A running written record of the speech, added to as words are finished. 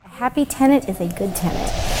happy tenant is a good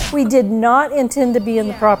tenant. We did not intend to be in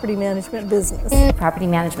the property management business. The property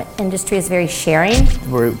management industry is very sharing.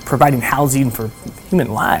 We're providing housing for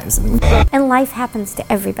human lives. And life happens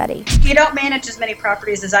to everybody. You don't manage as many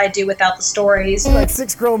properties as I do without the stories. Like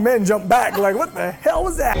 6 grown men jump back like, what the hell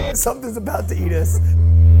was that? Something's about to eat us.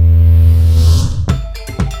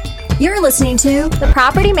 You're listening to the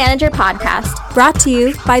Property Manager Podcast, brought to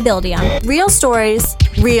you by Buildium. Real stories,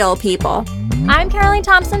 real people. I'm Caroline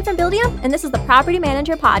Thompson from Buildium, and this is the Property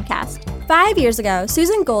Manager Podcast. 5 years ago,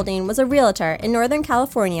 Susan Golding was a realtor in Northern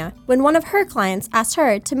California when one of her clients asked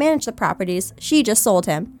her to manage the properties she just sold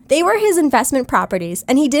him. They were his investment properties,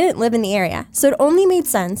 and he didn't live in the area, so it only made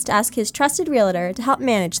sense to ask his trusted realtor to help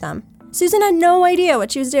manage them. Susan had no idea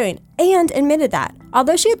what she was doing and admitted that.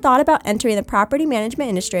 Although she had thought about entering the property management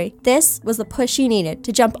industry, this was the push she needed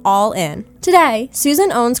to jump all in. Today,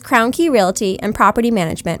 Susan owns Crown Key Realty and Property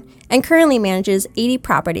Management and currently manages 80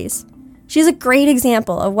 properties. She's a great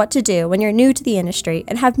example of what to do when you're new to the industry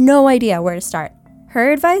and have no idea where to start.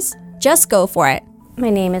 Her advice? Just go for it. My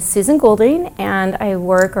name is Susan Golding, and I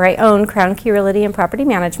own Crown Key Realty and Property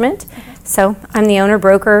Management. So I'm the owner,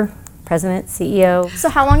 broker, president, CEO. So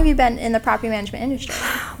how long have you been in the property management industry?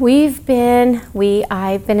 I've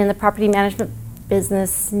been in the property management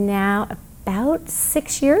business now about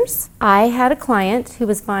 6 years. I had a client who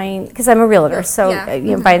was buying, because I'm a realtor,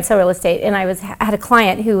 buy and sell real estate, and I had a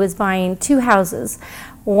client who was buying 2 houses,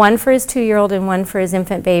 one for his 2-year-old and one for his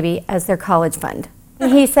infant baby as their college fund.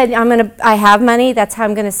 And he said, I have money, that's how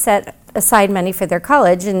I'm gonna set aside money for their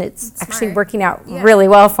college, and it's actually working out really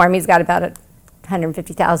well for him. He's got about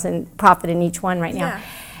 $150,000 profit in each one right now.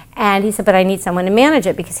 And he said, but I need someone to manage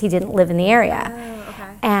it because he didn't live in the area.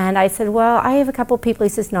 And I said, well, I have a couple people. He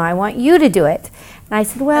says, no, I want you to do it. And I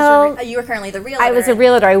said, well, you were currently the realtor. I was a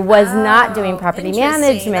realtor. I was not doing property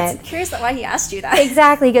management. I'm curious why he asked you that.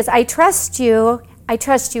 Exactly. He goes, I trust you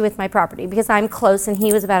with my property because I'm close, and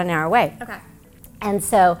he was about an hour away. Okay. And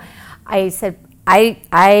so I said, I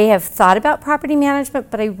have thought about property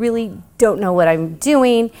management, but I really don't know what I'm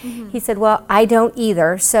doing. He said, well, I don't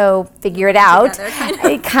either, so figure it out.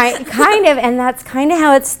 Kind of, and that's kind of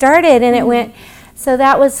how it started, and it went. So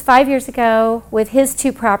that was 5 years ago with his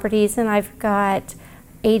 2 properties, and I've got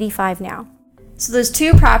 85 now. So those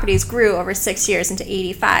 2 properties grew over 6 years into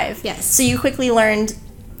 85. Yes. So you quickly learned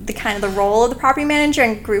the role of the property manager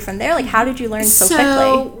and grew from there? Like, how did you learn so quickly?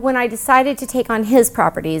 So when I decided to take on his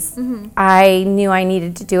properties, I knew I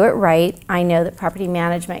needed to do it right. I know that property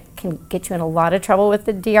management can get you in a lot of trouble with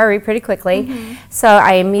the DRE pretty quickly. So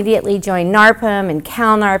I immediately joined NARPM and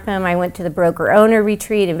Cal NARPM. I went to the broker owner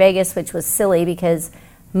retreat in Vegas, which was silly because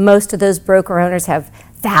most of those broker owners have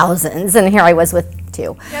thousands, and here I was with 2.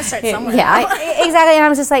 You gotta start somewhere. Exactly. And I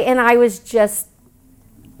was just like, and I was just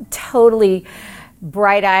totally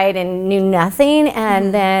bright-eyed and knew nothing.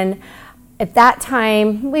 And then at that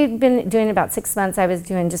time, we'd been doing about 6 months. I was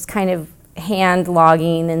doing just kind of hand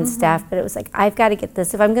logging and stuff, but it was like, I've got to get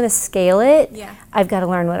this. If I'm going to scale it, I've got to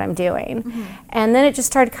learn what I'm doing. And then it just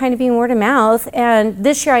started kind of being word of mouth. And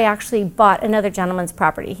this year I actually bought another gentleman's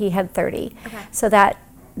property. He had 30. So that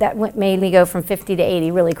made me go from 50 to 80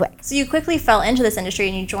 really quick. So you quickly fell into this industry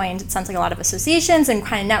and you joined, it sounds like, a lot of associations and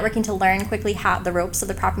kind of networking to learn quickly how the ropes of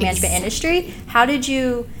the property management industry. How did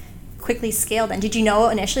you quickly scale then? Did you know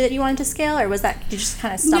initially that you wanted to scale, or was that, did you just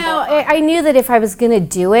kind of stumble? No, I knew that if I was going to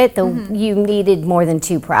do it, you needed more than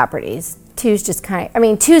 2 properties. Two's just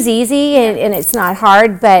two's easy and it's not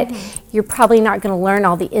hard, but you're probably not going to learn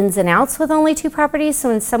all the ins and outs with only 2 properties. So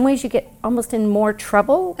in some ways you get almost in more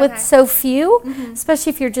trouble with so few, especially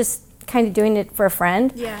if you're just kind of doing it for a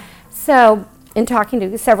friend. So in talking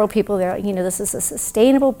to several people, they're like, this is a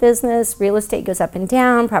sustainable business. Real estate goes up and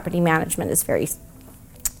down. Property management is very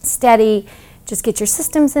steady. Just get your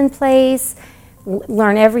systems in place,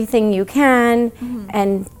 learn everything you can,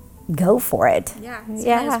 and go for it. So you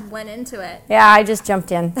just went into it. Yeah, I just jumped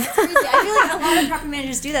in. That's crazy. I feel like a lot of property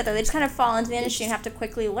managers do that, though. They just kind of fall into the industry and have to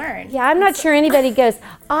quickly learn. Yeah, I'm not sure anybody goes,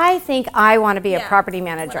 I think I want to be a property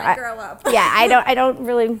manager. When I grow up.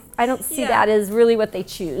 I don't see that as really what they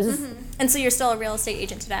choose. And so you're still a real estate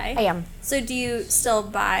agent today? I am. So do you still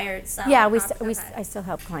buy or sell? Yeah, I still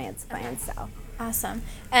help clients buy and sell. Awesome.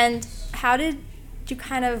 And how did you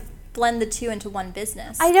kind of blend the 2 into one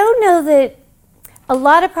business? I don't know that a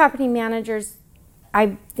lot of property managers,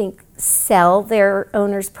 I think, sell their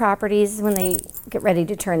owners' properties when they get ready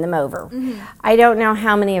to turn them over. I don't know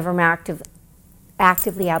how many of them are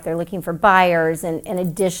actively out there looking for buyers and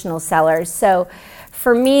additional sellers. So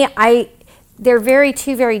for me, they're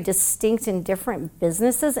 2 very distinct and different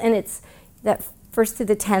businesses, and it's that 1st through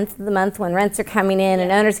the 10th of the month when rents are coming in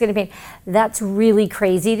and owners getting paid. That's really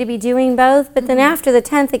crazy to be doing both. But then after the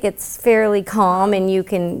 10th, it gets fairly calm and you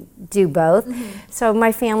can do both. So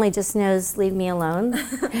my family just knows, leave me alone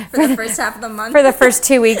For the first half of the month. for the first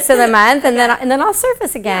 2 weeks of the month, and then I'll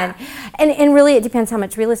surface again. And really, it depends how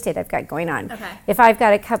much real estate I've got going on. Okay. If I've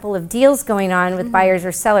got a couple of deals going on with buyers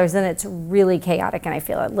or sellers, then it's really chaotic, and I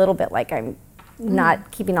feel a little bit like I'm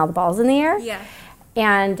not keeping all the balls in the air. Yeah.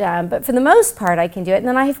 And but for the most part, I can do it. And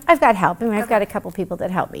then I've got help. I mean, I've got a couple people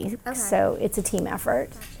that help me. So it's a team effort.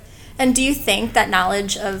 And do you think that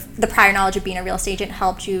the prior knowledge of being a real estate agent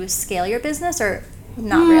helped you scale your business, or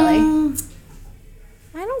not really?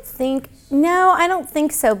 I don't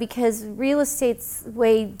think so, because real estate's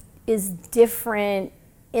way is different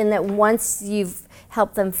in that once you've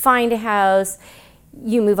helped them find a house,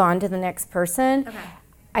 you move on to the next person.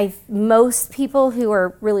 Most people who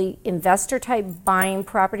are really investor type buying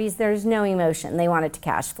properties, there's no emotion. They want it to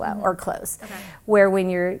cash flow or close. Where when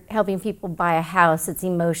you're helping people buy a house, it's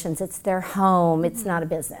emotions. It's their home. It's not a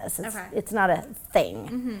business. It's not a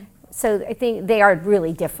thing. So I think they are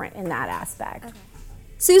really different in that aspect.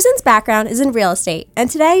 Susan's background is in real estate, and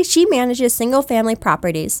today she manages single-family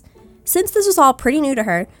properties. Since this was all pretty new to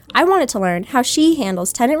her, I wanted to learn how she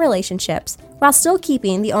handles tenant relationships while still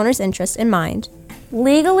keeping the owner's interest in mind.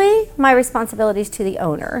 Legally, my responsibility is to the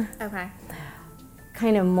owner.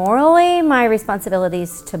 Kind of morally, my responsibility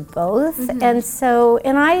is to both. And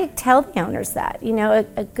I tell the owners that,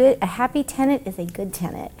 a happy tenant is a good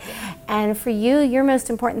tenant. And for you, your most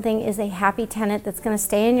important thing is a happy tenant that's going to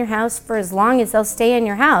stay in your house for as long as they'll stay in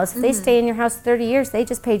your house. If they stay in your house 30 years, they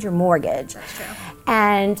just paid your mortgage. That's true.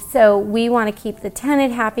 And so we want to keep the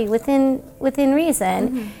tenant happy within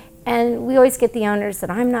reason. And we always get the owners that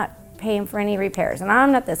I'm not paying for any repairs, and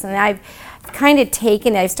I'm not this. And I've started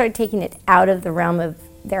taking it out of the realm of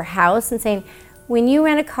their house and saying, when you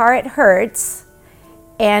rent a car, it hurts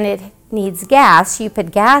and it needs gas, you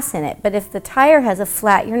put gas in it. But if the tire has a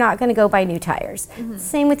flat, you're not going to go buy new tires.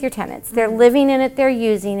 Same with your tenants. They're living in it, they're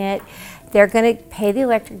using it, they're going to pay the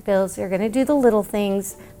electric bills, they're going to do the little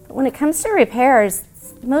things. But when it comes to repairs,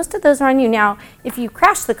 most of those are on you. Now, if you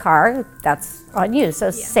crash the car, that's on you. So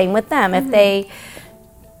same with them. If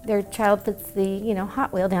their child puts the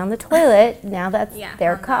Hot Wheel down the toilet, now that's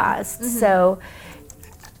their cost. So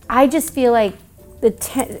I just feel like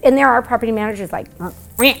and there are property managers like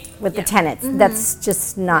with the tenants. That's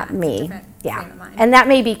just not me. And that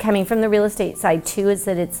may be coming from the real estate side too, is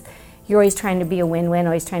that you're always trying to be a win-win,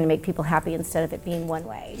 always trying to make people happy instead of it being one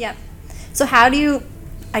way. So how do you,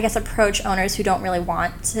 I guess, approach owners who don't really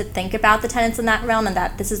want to think about the tenants in that realm and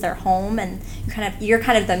that this is their home, and you're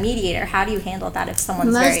kind of the mediator? How do you handle that if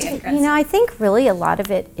someone's very aggressive? I think really a lot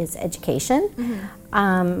of it is education.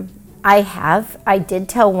 I did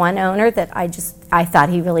tell one owner that I thought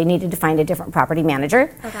he really needed to find a different property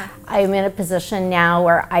manager. I'm in a position now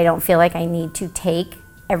where I don't feel like I need to take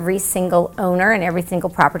every single owner and every single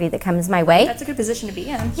property that comes my way. That's a good position to be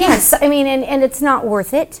in. Yes, I mean, and it's not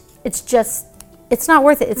worth it. It's not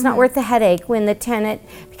worth it. It's not worth the headache when the tenant,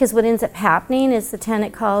 because what ends up happening is the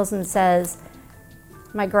tenant calls and says,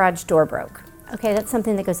 my garage door broke. Okay, that's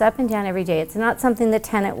something that goes up and down every day. It's not something the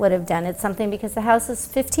tenant would have done. It's something because the house is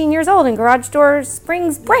 15 years old and garage door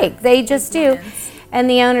springs break. They just do. And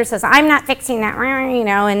the owner says, I'm not fixing that,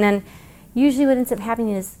 and then usually what ends up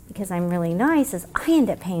happening is, because I'm really nice, is I end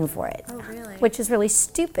up paying for it. Oh, really? Which is really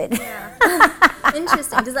stupid.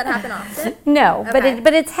 Interesting. Does that happen often? No, but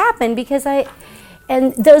it's happened because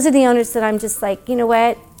and those are the owners that I'm just like, you know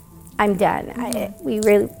what, I'm done. We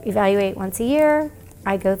really evaluate once a year.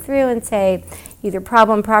 I go through and say either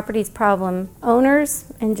problem properties, problem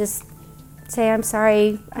owners, and just say, I'm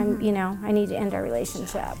sorry, I need to end our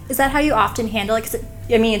relationship. Is that how you often handle it? Because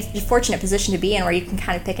it's a fortunate position to be in where you can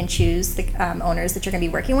kind of pick and choose the owners that you're going to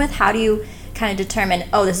be working with. How do you kind of determine,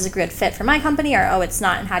 oh, this is a good fit for my company, or oh, it's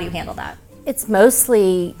not, and how do you handle that? It's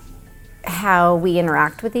mostly how we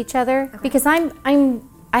interact with each other, because I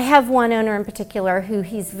have one owner in particular who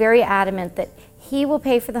he's very adamant that he will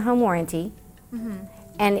pay for the home warranty,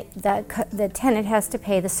 and the tenant has to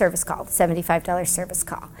pay the service call, the $75 service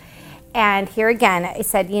call. And here again, I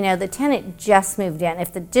said, the tenant just moved in.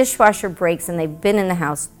 If the dishwasher breaks and they've been in the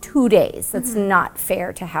house 2 days, that's not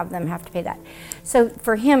fair to have them have to pay that. So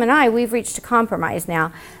for him and we've reached a compromise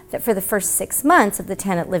now that for the first 6 months of the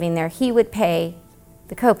tenant living there, he would pay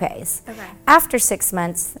the co-pays. After 6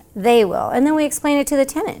 months, they will. And then we explain it to the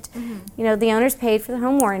tenant. The owner's paid for the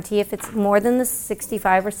home warranty if it's more than the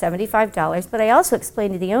 $65 or $75, but I also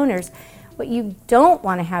explain to the owners, What you don't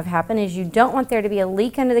want to have happen is you don't want there to be a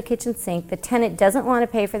leak under the kitchen sink. The tenant doesn't want to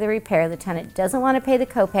pay for the repair. The tenant doesn't want to pay the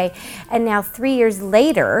copay. And now 3 years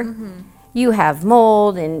later, you have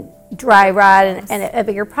mold and dry rot and a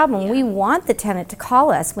bigger problem. We want the tenant to call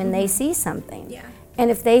us when they see something. And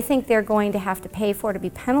if they think they're going to have to pay for it to be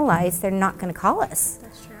penalized, they're not going to call us.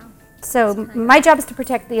 That's true. So my job is to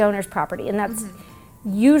protect the owner's property, and that's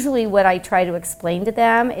usually what I try to explain to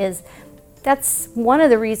them is that's one of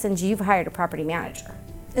the reasons you've hired a property manager.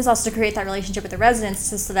 It's also to create that relationship with the residents,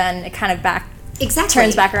 so then it kind of Exactly.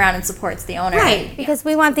 turns back around and supports the owner. Right, because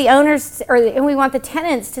we want the owners, and we want the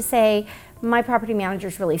tenants to say, my property manager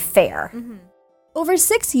is really fair. Over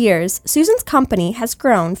 6 years, Susan's company has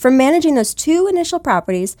grown from managing those 2 initial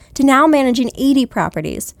properties to now managing 80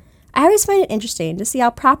 properties. I always find it interesting to see how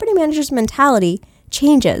property managers' mentality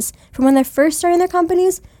changes from when they're first starting their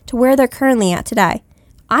companies to where they're currently at today.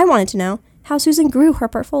 I wanted to know how Susan grew her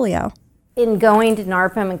portfolio. In going to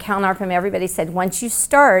NARPM and Cal NARPM, everybody said once you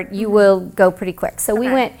start, you will go pretty quick. So we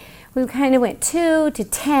kind of went 2 to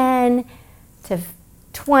 10 to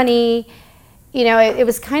 20. You know, it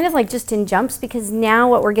was kind of like just in jumps because now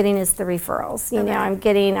what we're getting is the referrals. You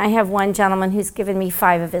know, I have one gentleman who's given me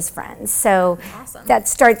 5 of his friends. So that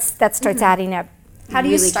starts adding up. How do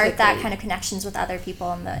you really start quickly. that kind of connections with other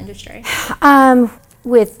people in the industry?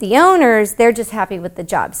 With the owners, they're just happy with the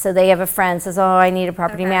job. So they have a friend says, oh, I need a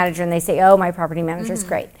property manager. And they say, oh, my property manager's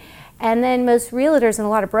great. And then most realtors and a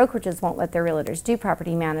lot of brokerages won't let their realtors do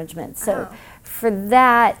property management. So for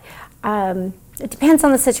that, it depends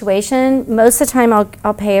on the situation. Most of the time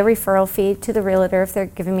I'll pay a referral fee to the realtor if they're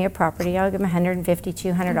giving me a property. I'll give them $150,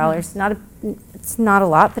 $200. It's not a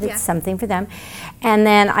lot, but it's something for them. And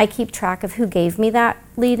then I keep track of who gave me that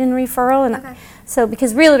lead and referral. And so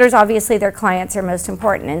because realtors, obviously their clients are most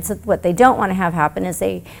important. And so what they don't want to have happen is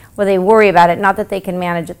they worry about it. Not that they can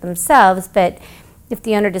manage it themselves, but if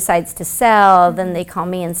the owner decides to sell, then they call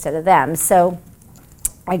me instead of them. So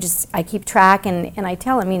I keep track and I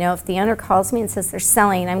tell them, you know, if the owner calls me and says they're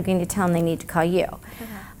selling, I'm going to tell them they need to call you.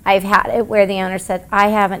 I've had it where the owner said, I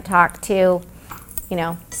haven't talked to, you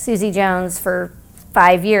know, Susie Jones for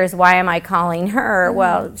 5 years. Why am I calling her?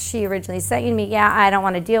 Well, she originally sent you to me. Yeah, I don't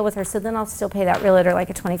want to deal with her. So then I'll still pay that realtor like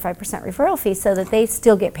a 25% referral fee so that they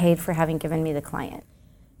still get paid for having given me the client.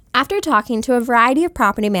 After talking to a variety of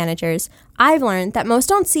property managers, I've learned that most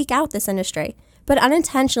don't seek out this industry, but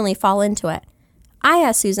unintentionally fall into it. I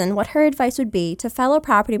asked Susan what her advice would be to fellow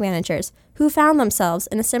property managers who found themselves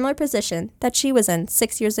in a similar position that she was in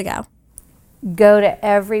 6 years ago. Go to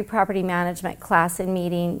every property management class and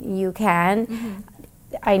meeting you can.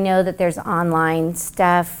 I know that there's online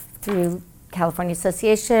stuff through California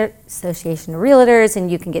Association of Realtors,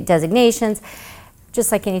 and you can get designations.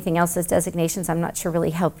 Just like anything else, those designations I'm not sure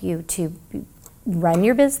really help you to run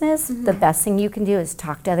your business. The best thing you can do is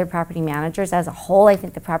talk to other property managers. As a whole, I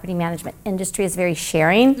think the property management industry is very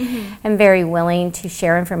sharing and very willing to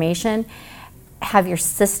share information. Have your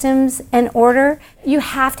systems in order. You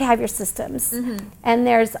have to have your systems. And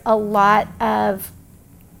there's a lot of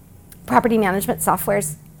property management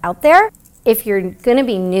softwares out there. If you're going to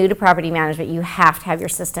be new to property management, you have to have your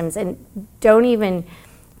systems, and don't even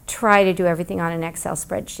try to do everything on an Excel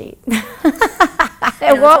spreadsheet.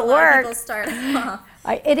 It won't work.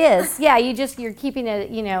 It is. Yeah, you're keeping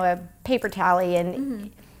a paper tally,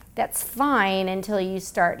 and that's fine until you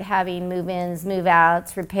start having move-ins,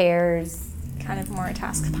 move-outs, repairs. Kind of more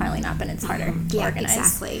tasks piling up, and it's harder to organize.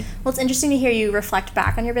 Exactly. Well, it's interesting to hear you reflect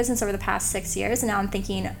back on your business over the past 6 years, and now I'm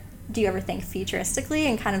thinking, do you ever think futuristically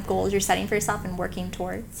and kind of goals you're setting for yourself and working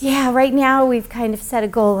towards? Yeah, right now we've kind of set a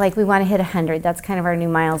goal, like we want to hit 100. That's kind of our new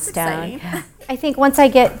milestone. I think once I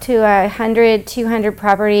get to 100, 200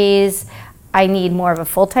 properties, I need more of a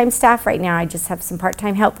full-time staff. Right now I just have some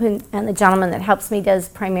part-time help, and the gentleman that helps me does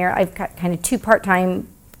I've got kind of 2 part-time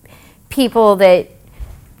people that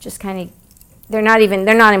just kind of, they're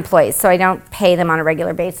not employees, so I don't pay them on a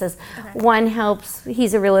regular basis. One helps,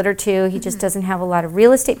 he's a realtor too, he just doesn't have a lot of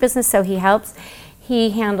real estate business, so he helps.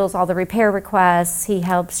 He handles all the repair requests, he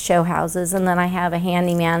helps show houses, and then I have a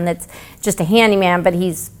handyman that's just a handyman, but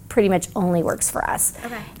he's pretty much only works for us.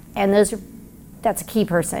 And that's a key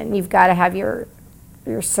person. You've got to have your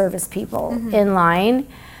service people in line.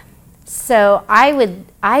 So I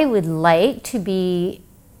would like to be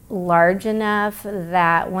large enough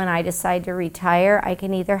that when I decide to retire, I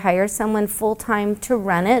can either hire someone full-time to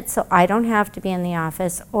run it so I don't have to be in the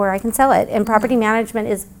office, or I can sell it. And property management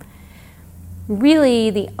is really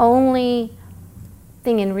the only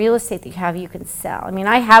thing in real estate that you can sell. I mean,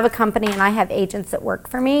 I have a company and I have agents that work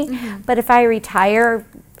for me, but if I retire,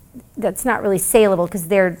 that's not really saleable because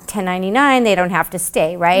they're 1099, they don't have to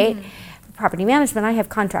stay, right? property management, I have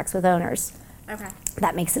contracts with owners. Okay.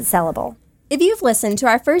 That makes it sellable. If you've listened to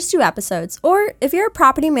our first 2 episodes, or if you're a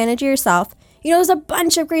property manager yourself, you know there's a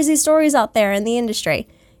bunch of crazy stories out there in the industry.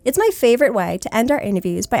 It's my favorite way to end our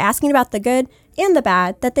interviews by asking about the good and the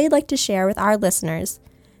bad that they'd like to share with our listeners.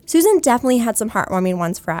 Susan definitely had some heartwarming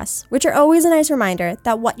ones for us, which are always a nice reminder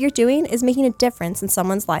that what you're doing is making a difference in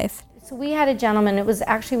someone's life. So we had a gentleman, it was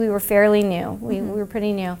actually, we were fairly new. We were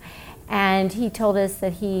pretty new. And he told us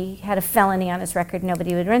that he had a felony on his record,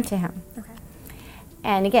 nobody would rent to him. Okay.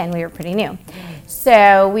 And again, we were pretty new.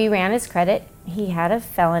 So we ran his credit. He had a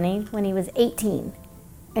felony when he was 18,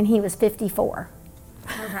 and he was 54.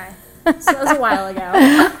 Okay. So that was a while ago.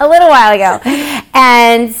 A little while ago.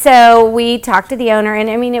 And so we talked to the owner, and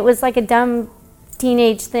I mean, it was like a dumb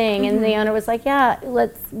teenage thing, and the owner was like, yeah,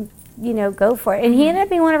 let's, go for it. And he ended up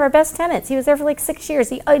being one of our best tenants. He was there for like 6 years.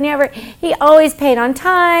 He always paid on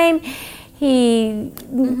time. He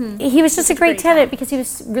was just a great tenant because he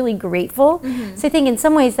was really grateful. So I think in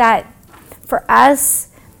some ways that, for us,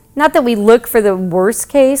 not that we look for the worst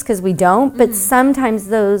case, because we don't, but sometimes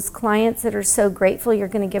those clients that are so grateful, you're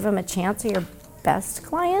going to give them a chance, are your best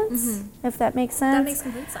clients, if that makes sense. That makes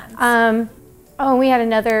complete sense. We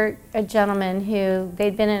had a gentleman who,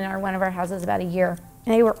 they'd been in one of our houses about a year,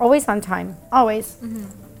 and they were always on time, always.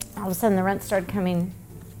 All of a sudden the rent started coming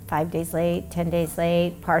 5 days late, 10 days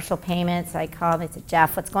late, partial payments. I called, I said,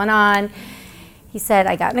 Jeff, what's going on? He said,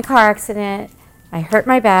 I got in a car accident, I hurt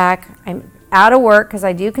my back, I'm out of work because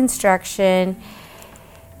I do construction.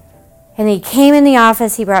 And he came in the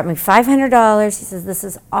office, he brought me $500. He says, this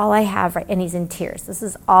is all I have, and he's in tears. This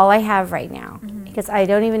is all I have right now because I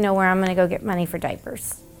don't even know where I'm going to go get money for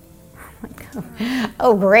diapers. I'm like,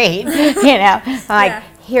 oh, great. I'm like,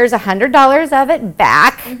 here's $100 of it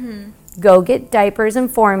back. Go get diapers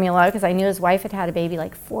and formula, because I knew his wife had had a baby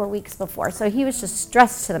like 4 weeks before. So he was just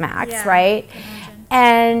stressed to the max, right?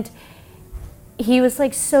 And he was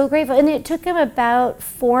like so grateful. And it took him about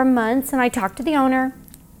 4 months, and I talked to the owner,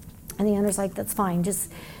 and the owner's like, that's fine,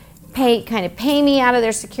 just pay me out of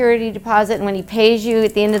their security deposit, and when he pays you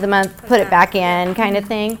at the end of the month, put it back in, kind of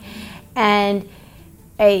thing. And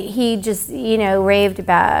he just, raved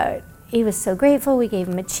about, he was so grateful. We gave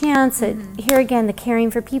him a chance. Here again, the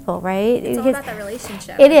caring for people, right? It's all about that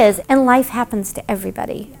relationship. It is, and life happens to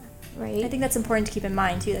everybody, right? I think that's important to keep in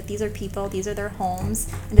mind too, that these are people, these are their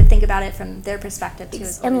homes, and to think about it from their perspective too.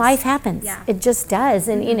 And life happens. Yeah. It just does.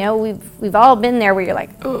 And we've all been there where you're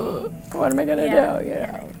like, oh, what am I gonna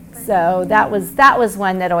do? So that was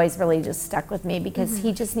one that always really just stuck with me, because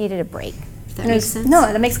he just needed a break. That makes sense. No,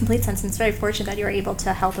 that makes complete sense, and it's very fortunate that you were able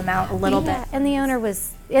to help him out a little bit. And the owner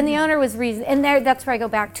was reason, and that's where I go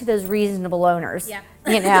back to those reasonable owners. Yeah.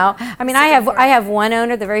 I mean, I have one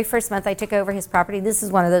owner. The very first month I took over his property, this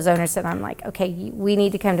is one of those owners that I'm like, okay, we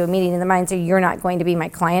need to come to a meeting in the minds, or you're not going to be my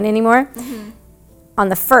client anymore. On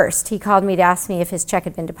the first, he called me to ask me if his check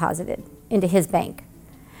had been deposited into his bank.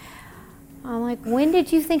 I'm like, when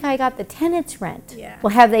did you think I got the tenant's rent? Yeah.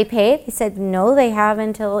 Well, have they paid? He said, no, they have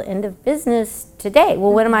until end of business today.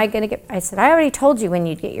 Well, when am I going to get? I said, I already told you when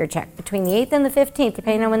you'd get your check, between the 8th and the 15th,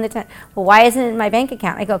 depending on when the tenant. Well, why isn't it in my bank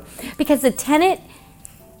account? I go, because the tenant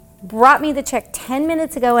brought me the check 10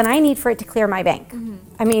 minutes ago, and I need for it to clear my bank.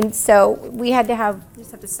 I mean, so we had to have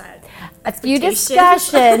a few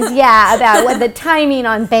discussions, about what the timing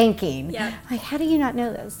on banking. Yeah. Like, how do you not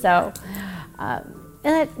know this? So.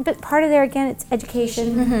 But part of there, again, it's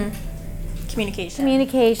education.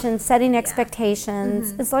 Communication, setting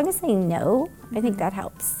expectations. As long as they know, I think that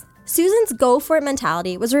helps. Susan's go for it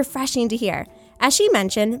mentality was refreshing to hear. As she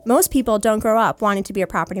mentioned, most people don't grow up wanting to be a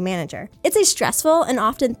property manager. It's a stressful and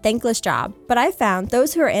often thankless job, but I've found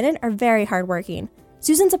those who are in it are very hardworking.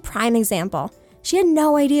 Susan's a prime example. She had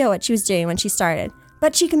no idea what she was doing when she started,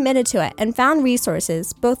 but she committed to it and found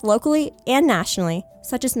resources, both locally and nationally,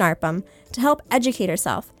 such as NARPM, to help educate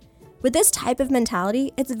herself. With this type of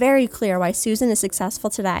mentality, it's very clear why Susan is successful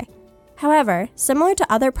today. However, similar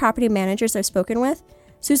to other property managers I've spoken with,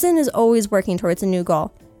 Susan is always working towards a new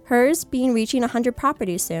goal, hers being reaching 100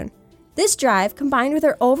 properties soon. This drive, combined with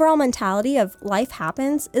her overall mentality of life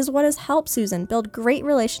happens, is what has helped Susan build great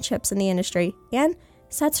relationships in the industry and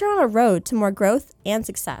sets her on a road to more growth and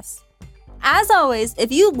success. As always,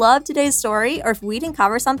 if you loved today's story, or if we didn't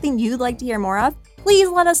cover something you'd like to hear more of, please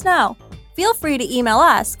let us know. Feel free to email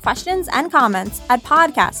us questions and comments at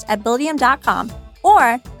podcast@buildium.com,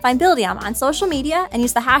 or find Buildium on social media and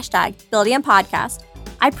use the hashtag BuildiumPodcast.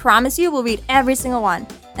 I promise you we'll read every single one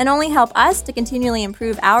and only help us to continually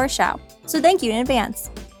improve our show. So thank you in advance.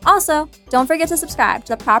 Also, don't forget to subscribe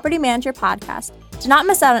to the Property Manager Podcast to not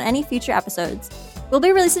miss out on any future episodes. We'll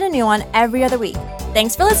be releasing a new one every other week.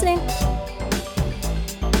 Thanks for listening.